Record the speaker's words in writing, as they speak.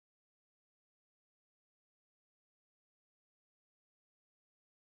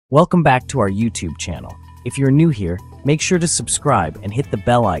Welcome back to our YouTube channel. If you're new here, make sure to subscribe and hit the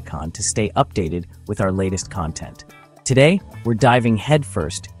bell icon to stay updated with our latest content. Today, we're diving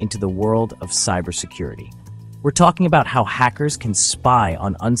headfirst into the world of cybersecurity. We're talking about how hackers can spy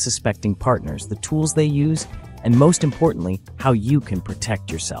on unsuspecting partners, the tools they use, and most importantly, how you can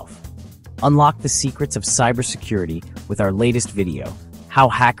protect yourself. Unlock the secrets of cybersecurity with our latest video, How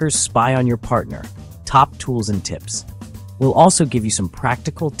Hackers Spy on Your Partner, Top Tools and Tips. We'll also give you some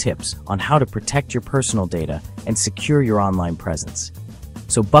practical tips on how to protect your personal data and secure your online presence.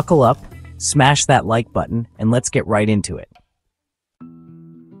 So buckle up, smash that like button, and let's get right into it.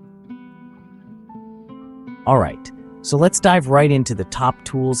 Alright, so let's dive right into the top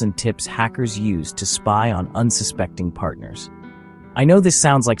tools and tips hackers use to spy on unsuspecting partners. I know this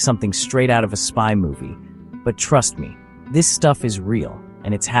sounds like something straight out of a spy movie, but trust me, this stuff is real,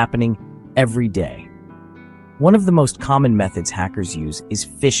 and it's happening every day. One of the most common methods hackers use is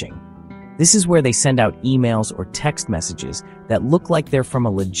phishing. This is where they send out emails or text messages that look like they're from a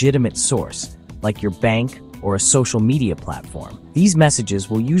legitimate source, like your bank or a social media platform. These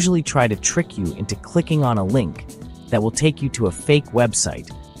messages will usually try to trick you into clicking on a link that will take you to a fake website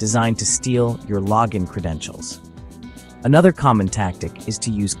designed to steal your login credentials. Another common tactic is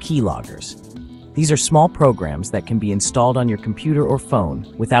to use keyloggers. These are small programs that can be installed on your computer or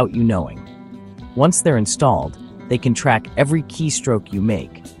phone without you knowing. Once they're installed, they can track every keystroke you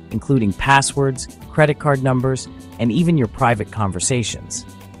make, including passwords, credit card numbers, and even your private conversations.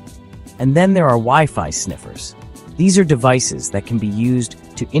 And then there are Wi-Fi sniffers. These are devices that can be used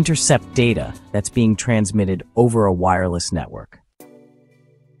to intercept data that's being transmitted over a wireless network.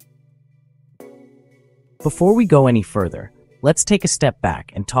 Before we go any further, let's take a step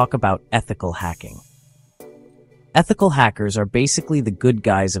back and talk about ethical hacking. Ethical hackers are basically the good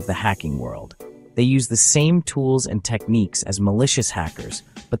guys of the hacking world. They use the same tools and techniques as malicious hackers,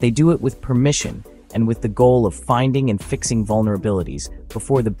 but they do it with permission and with the goal of finding and fixing vulnerabilities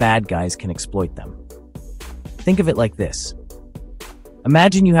before the bad guys can exploit them. Think of it like this.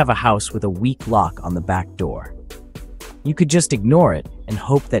 Imagine you have a house with a weak lock on the back door. You could just ignore it and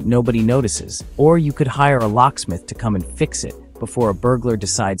hope that nobody notices, or you could hire a locksmith to come and fix it before a burglar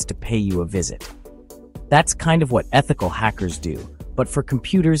decides to pay you a visit. That's kind of what ethical hackers do, but for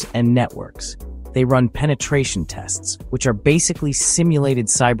computers and networks. They run penetration tests, which are basically simulated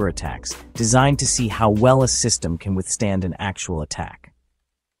cyber attacks designed to see how well a system can withstand an actual attack.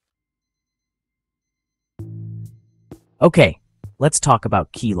 Okay, let's talk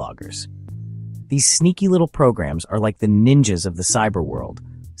about keyloggers. These sneaky little programs are like the ninjas of the cyber world,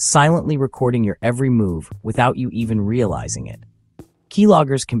 silently recording your every move without you even realizing it.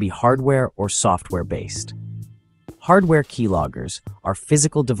 Keyloggers can be hardware or software-based. Hardware keyloggers are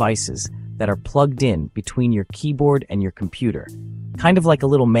physical devices that are plugged in between your keyboard and your computer, kind of like a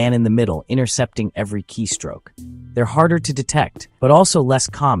little man in the middle intercepting every keystroke. They're harder to detect, but also less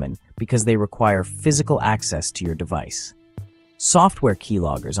common because they require physical access to your device. Software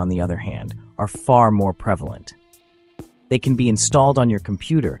keyloggers, on the other hand, are far more prevalent. They can be installed on your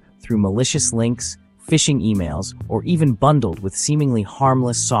computer through malicious links, phishing emails, or even bundled with seemingly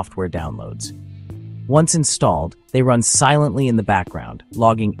harmless software downloads. Once installed, they run silently in the background,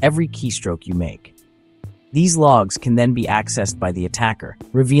 logging every keystroke you make. These logs can then be accessed by the attacker,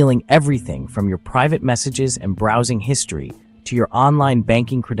 revealing everything from your private messages and browsing history to your online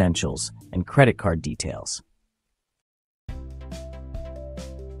banking credentials and credit card details.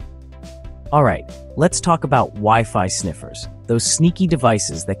 Alright, let's talk about Wi-Fi sniffers, those sneaky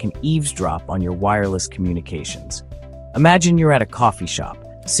devices that can eavesdrop on your wireless communications. Imagine you're at a coffee shop,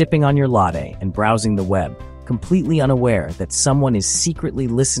 sipping on your latte and browsing the web, completely unaware that someone is secretly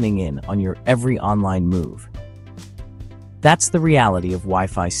listening in on your every online move. That's the reality of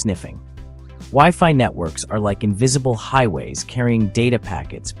Wi-Fi sniffing. Wi-Fi networks are like invisible highways carrying data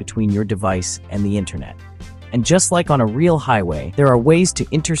packets between your device and the internet. And just like on a real highway, there are ways to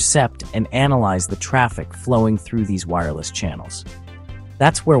intercept and analyze the traffic flowing through these wireless channels.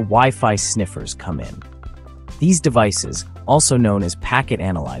 That's where Wi-Fi sniffers come in. These devices, also known as packet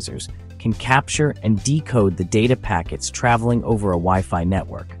analyzers, can capture and decode the data packets traveling over a Wi-Fi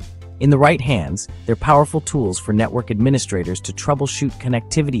network. In the right hands, they're powerful tools for network administrators to troubleshoot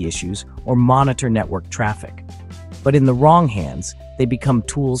connectivity issues or monitor network traffic. But in the wrong hands, they become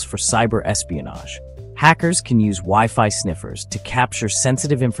tools for cyber espionage. Hackers can use Wi-Fi sniffers to capture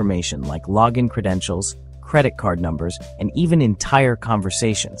sensitive information like login credentials, credit card numbers, and even entire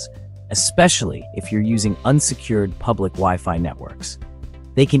conversations, especially if you're using unsecured public Wi-Fi networks.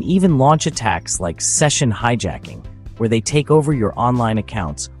 They can even launch attacks like session hijacking, where they take over your online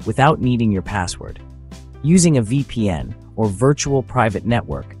accounts without needing your password. Using a VPN, or virtual private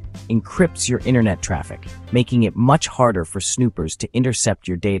network, encrypts your internet traffic, making it much harder for snoopers to intercept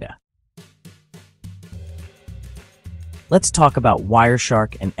your data. Let's talk about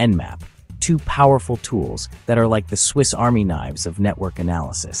Wireshark and Nmap, two powerful tools that are like the Swiss Army knives of network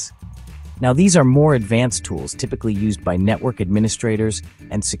analysis. Now, these are more advanced tools typically used by network administrators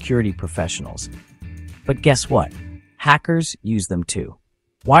and security professionals. But guess what? Hackers use them too.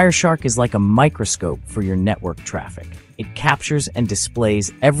 Wireshark is like a microscope for your network traffic. It captures and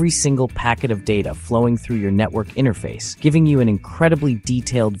displays every single packet of data flowing through your network interface, giving you an incredibly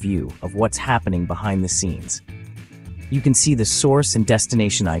detailed view of what's happening behind the scenes. You can see the source and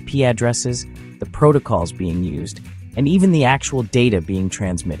destination IP addresses, the protocols being used, and even the actual data being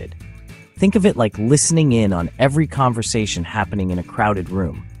transmitted. Think of it like listening in on every conversation happening in a crowded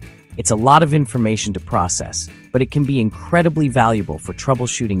room. It's a lot of information to process, but it can be incredibly valuable for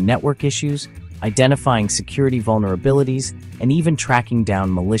troubleshooting network issues, identifying security vulnerabilities, and even tracking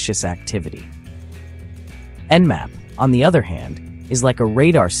down malicious activity. Nmap, on the other hand, is like a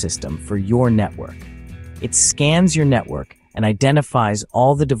radar system for your network. It scans your network and identifies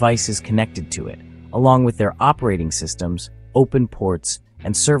all the devices connected to it, along with their operating systems, open ports,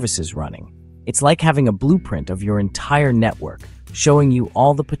 and services running. It's like having a blueprint of your entire network, showing you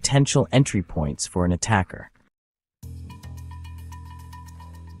all the potential entry points for an attacker.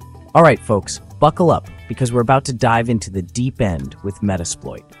 All right, folks, buckle up because we're about to dive into the deep end with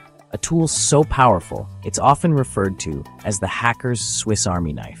Metasploit, a tool so powerful it's often referred to as the hacker's Swiss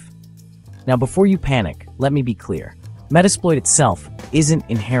Army knife. Now, before you panic, let me be clear. Metasploit itself isn't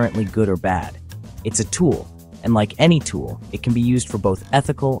inherently good or bad. It's a tool, and like any tool, it can be used for both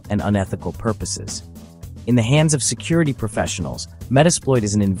ethical and unethical purposes. In the hands of security professionals, Metasploit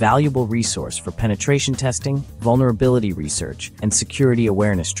is an invaluable resource for penetration testing, vulnerability research, and security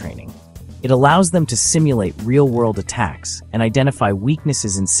awareness training. It allows them to simulate real-world attacks and identify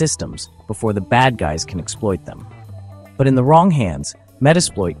weaknesses in systems before the bad guys can exploit them. But in the wrong hands,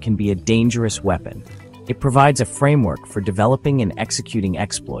 Metasploit can be a dangerous weapon. It provides a framework for developing and executing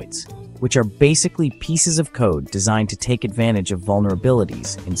exploits, which are basically pieces of code designed to take advantage of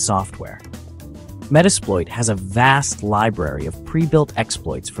vulnerabilities in software. Metasploit has a vast library of pre-built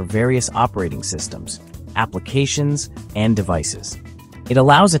exploits for various operating systems, applications, and devices. It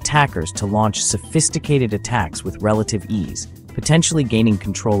allows attackers to launch sophisticated attacks with relative ease, potentially gaining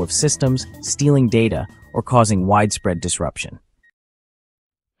control of systems, stealing data, or causing widespread disruption.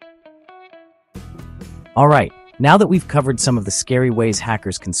 All right, now that we've covered some of the scary ways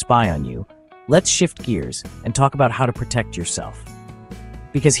hackers can spy on you, let's shift gears and talk about how to protect yourself.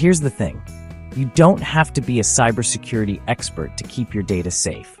 Because here's the thing. You don't have to be a cybersecurity expert to keep your data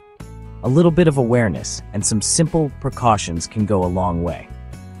safe. A little bit of awareness and some simple precautions can go a long way.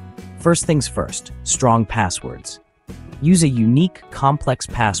 First things first, strong passwords. Use a unique, complex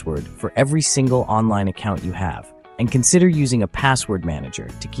password for every single online account you have, and consider using a password manager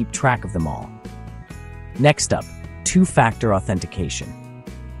to keep track of them all. Next up, two-factor authentication.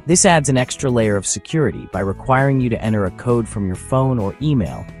 This adds an extra layer of security by requiring you to enter a code from your phone or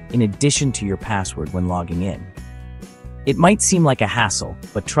email in addition to your password when logging in. It might seem like a hassle,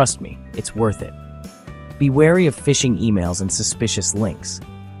 but trust me, it's worth it. Be wary of phishing emails and suspicious links.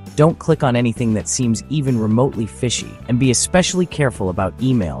 Don't click on anything that seems even remotely fishy, and be especially careful about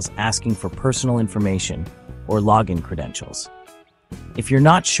emails asking for personal information or login credentials. If you're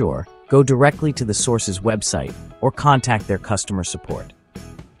not sure, go directly to the source's website or contact their customer support.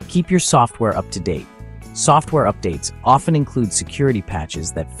 Keep your software up to date. Software updates often include security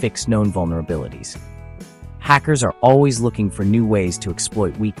patches that fix known vulnerabilities. Hackers are always looking for new ways to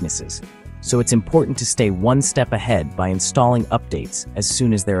exploit weaknesses, so it's important to stay one step ahead by installing updates as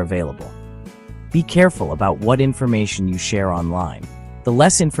soon as they're available. Be careful about what information you share online. The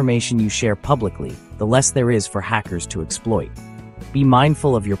less information you share publicly, the less there is for hackers to exploit. Be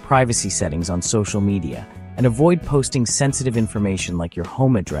mindful of your privacy settings on social media, and avoid posting sensitive information like your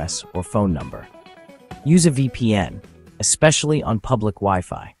home address or phone number. Use a VPN, especially on public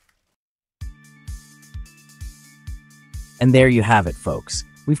Wi-Fi. And there you have it, folks.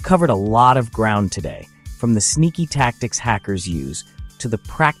 We've covered a lot of ground today, from the sneaky tactics hackers use to the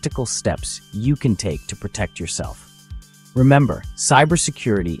practical steps you can take to protect yourself. Remember,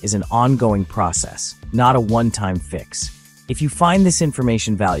 cybersecurity is an ongoing process, not a one-time fix. If you find this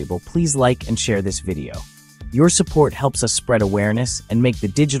information valuable, please like and share this video. Your support helps us spread awareness and make the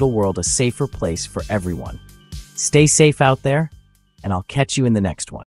digital world a safer place for everyone. Stay safe out there, and I'll catch you in the next one.